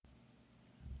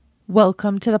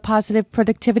Welcome to the Positive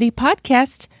Productivity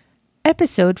Podcast,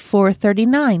 episode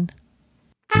 439.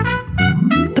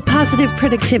 The Positive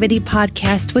Productivity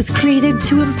Podcast was created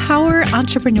to empower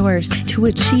entrepreneurs to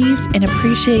achieve and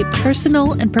appreciate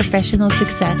personal and professional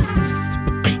success.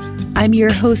 I'm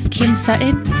your host, Kim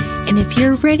Sutton, and if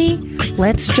you're ready,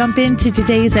 let's jump into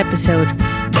today's episode.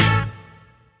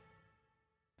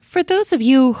 For those of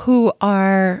you who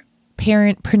are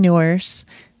parentpreneurs,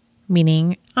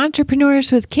 meaning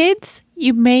entrepreneurs with kids,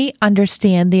 you may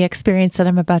understand the experience that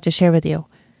I'm about to share with you.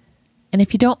 And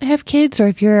if you don't have kids, or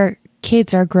if your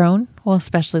kids are grown, well,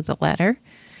 especially the latter,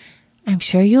 I'm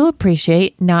sure you'll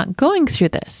appreciate not going through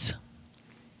this.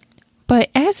 But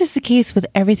as is the case with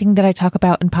everything that I talk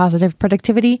about in positive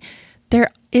productivity, there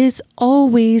is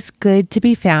always good to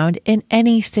be found in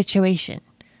any situation.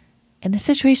 And the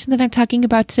situation that I'm talking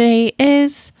about today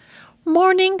is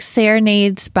morning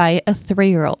serenades by a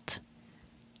 3-year-old.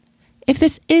 If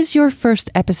this is your first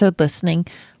episode listening,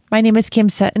 my name is Kim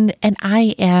Sutton, and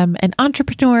I am an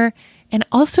entrepreneur and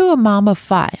also a mom of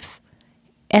 5.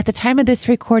 At the time of this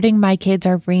recording, my kids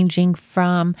are ranging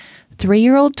from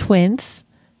 3-year-old twins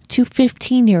to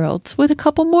 15-year-olds, with a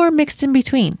couple more mixed in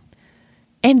between.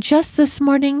 And just this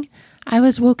morning, I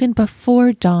was woken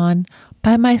before dawn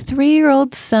by my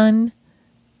 3-year-old son,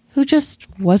 who just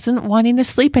wasn't wanting to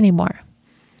sleep anymore.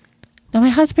 Now, my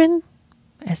husband,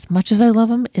 as much as I love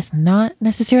him, is not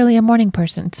necessarily a morning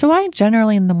person. So I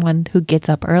generally am the one who gets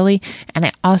up early, and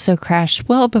I also crash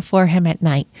well before him at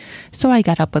night. So I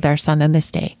got up with our son on this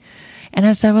day. And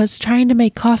as I was trying to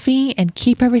make coffee and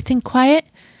keep everything quiet,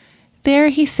 there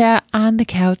he sat on the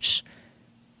couch,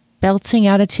 belting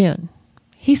out a tune.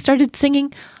 He started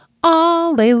singing,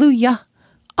 "Alleluia,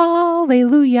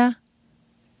 Alleluia,"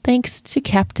 thanks to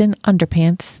Captain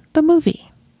Underpants, the movie.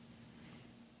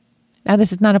 Now,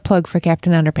 this is not a plug for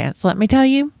Captain Underpants, let me tell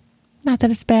you. Not that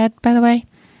it's bad, by the way.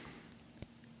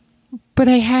 But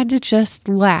I had to just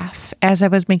laugh as I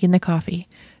was making the coffee.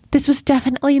 This was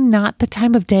definitely not the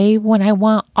time of day when I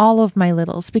want all of my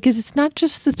littles, because it's not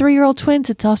just the 3-year-old twins,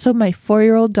 it's also my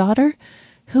 4-year-old daughter,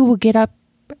 who will get up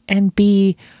and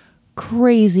be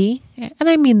crazy. And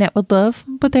I mean that with love,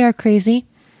 but they are crazy.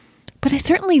 But I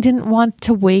certainly didn't want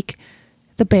to wake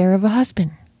the bear of a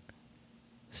husband.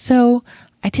 So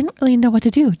I didn't really know what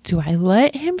to do. Do I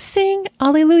let him sing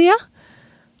Alleluia,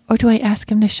 or do I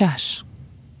ask him to shush?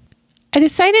 I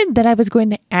decided that I was going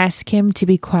to ask him to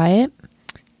be quiet,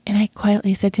 and I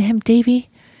quietly said to him, "Davy,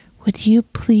 would you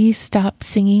please stop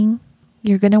singing?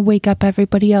 You're going to wake up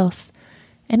everybody else."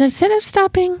 And instead of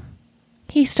stopping,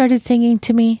 he started singing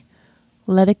to me,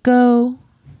 "Let it go,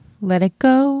 let it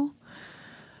go."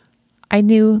 I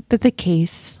knew that the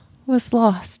case was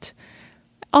lost.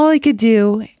 All I could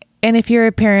do, and if you're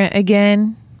a parent,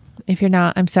 again, if you're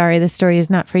not, I'm sorry, this story is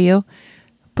not for you.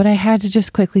 But I had to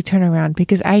just quickly turn around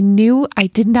because I knew I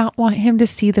did not want him to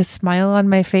see the smile on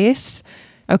my face.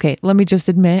 Okay, let me just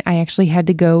admit, I actually had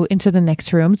to go into the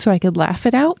next room so I could laugh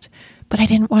it out, but I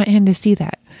didn't want him to see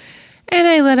that. And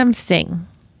I let him sing.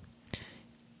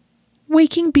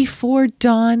 Waking before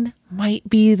dawn might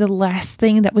be the last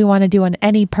thing that we want to do on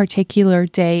any particular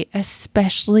day,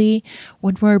 especially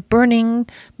when we're burning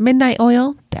midnight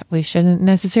oil that we shouldn't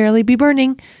necessarily be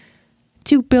burning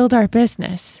to build our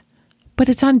business. But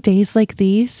it's on days like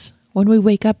these, when we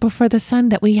wake up before the sun,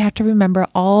 that we have to remember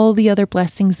all the other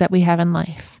blessings that we have in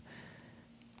life.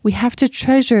 We have to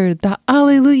treasure the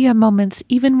Alleluia moments,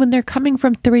 even when they're coming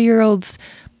from 3-year-olds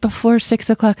before 6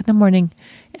 o'clock in the morning.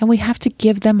 And we have to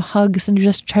give them hugs and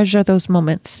just treasure those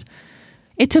moments.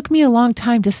 It took me a long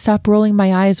time to stop rolling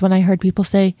my eyes when I heard people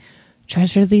say,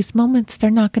 "Treasure these moments,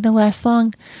 they're not going to last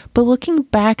long." But looking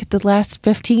back at the last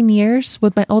 15 years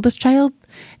with my oldest child,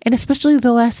 and especially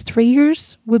the last 3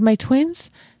 years with my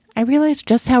twins, I realized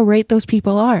just how right those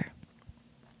people are.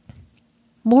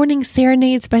 Morning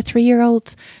serenades by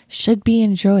 3-year-olds should be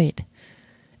enjoyed.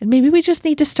 And maybe we just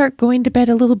need to start going to bed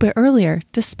a little bit earlier,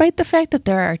 despite the fact that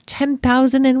there are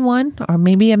 10,001 or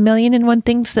maybe 1,000,001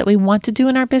 things that we want to do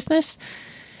in our business.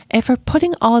 If we're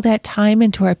putting all that time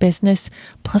into our business,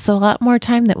 plus a lot more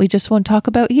time that we just won't talk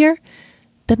about here,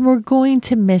 then we're going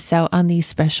to miss out on these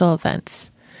special events.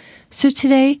 So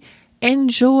today,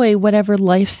 enjoy whatever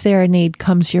life serenade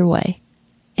comes your way.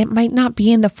 It might not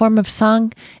be in the form of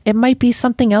song. It might be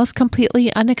something else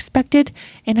completely unexpected,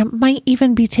 and it might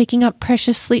even be taking up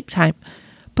precious sleep time.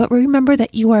 But remember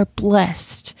that you are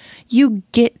blessed. You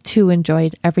get to enjoy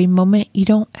it every moment. You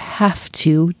don't have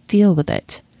to deal with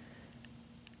it.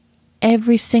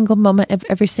 Every single moment of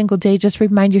every single day, just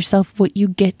remind yourself what you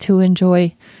get to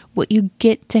enjoy, what you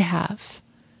get to have.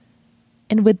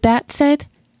 And with that said,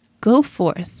 go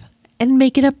forth and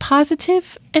make it a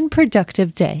positive and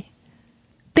productive day.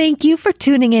 Thank you for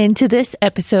tuning in to this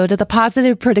episode of the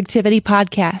Positive Productivity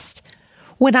Podcast.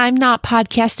 When I'm not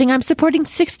podcasting, I'm supporting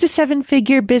 6 to 7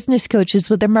 figure business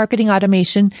coaches with their marketing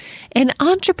automation and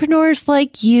entrepreneurs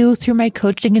like you through my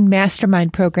coaching and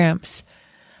mastermind programs.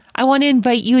 I want to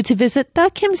invite you to visit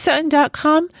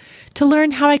thekimsutton.com to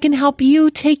learn how I can help you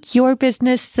take your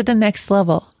business to the next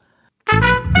level.